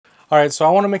Alright, so I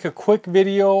want to make a quick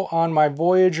video on my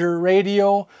Voyager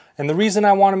radio, and the reason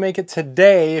I want to make it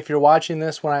today, if you're watching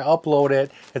this when I upload it,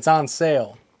 it's on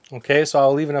sale. Okay, so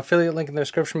I'll leave an affiliate link in the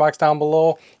description box down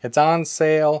below. It's on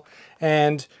sale,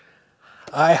 and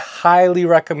I highly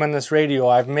recommend this radio.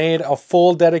 I've made a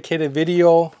full dedicated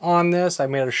video on this. I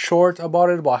made a short about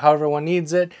it, about how everyone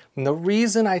needs it. And the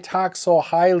reason I talk so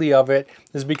highly of it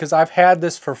is because I've had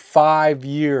this for 5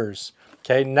 years.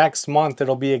 Okay, next month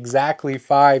it'll be exactly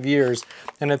 5 years,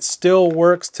 and it still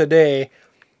works today.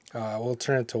 We'll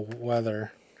turn it to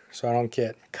weather so I don't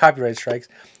get copyright strikes,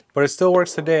 but it still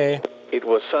works today. It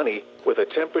was sunny with a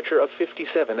temperature of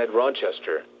 57 at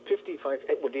Rochester, 55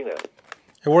 at Medina.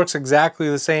 It works exactly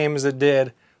the same as it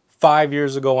did 5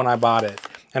 years ago when I bought it.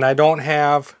 And I don't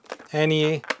have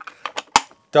any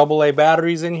AA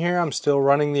batteries in here. I'm still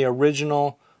running the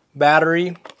original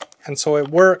battery. And so it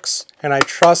works, and I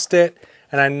trust it,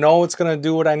 and I know it's going to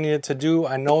do what I need it to do.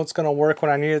 I know it's going to work when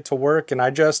I need it to work, and I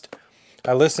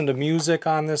listen to music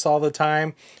on this all the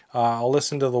time. I'll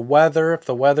listen to the weather. If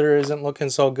the weather isn't looking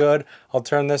so good, I'll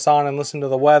turn this on and listen to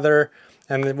the weather.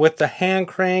 And with the hand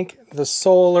crank, the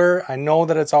solar, I know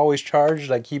that it's always charged.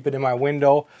 I keep it in my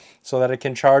window so that it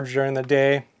can charge during the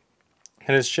day.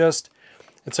 And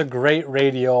it's a great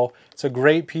radio. It's a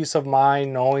great peace of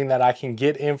mind knowing that I can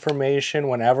get information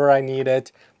whenever I need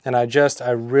it. And I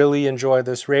really enjoy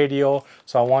this radio.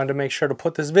 So I wanted to make sure to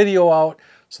put this video out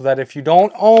so that if you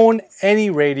don't own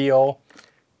any radio,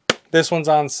 this one's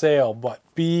on sale. But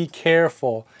be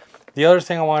careful. The other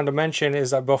thing I wanted to mention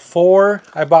is that before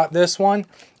I bought this one,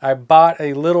 I bought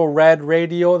a little red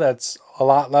radio that's a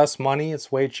lot less money.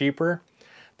 It's way cheaper.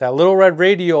 That little red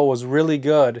radio was really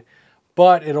good,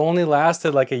 but it only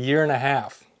lasted like a year and a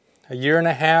half. A year and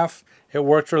a half, it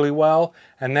worked really well,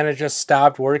 and then it just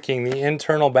stopped working. The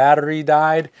internal battery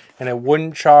died, and it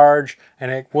wouldn't charge, and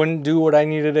it wouldn't do what I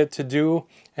needed it to do,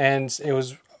 and it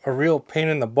was a real pain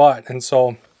in the butt. And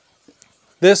so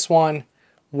this one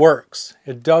works.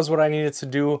 It does what I need it to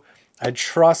do. I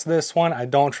trust this one. I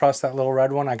don't trust that little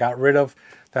red one. I got rid of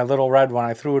that little red one.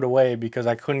 I threw it away because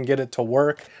I couldn't get it to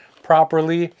work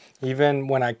properly. Even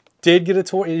when I did get it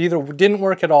to work, it either didn't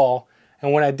work at all,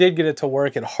 and when I did get it to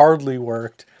work, it hardly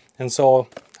worked. And so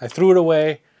I threw it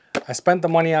away. I spent the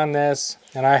money on this,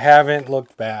 and I haven't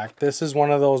looked back. This is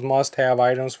one of those must-have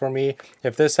items for me.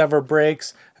 If this ever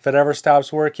breaks, if it ever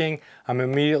stops working, I'm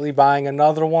immediately buying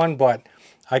another one, but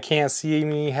I can't see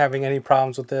me having any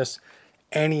problems with this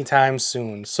anytime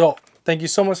soon. So thank you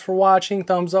so much for watching.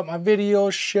 Thumbs up my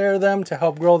videos, share them to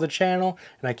help grow the channel,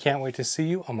 and I can't wait to see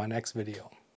you on my next video.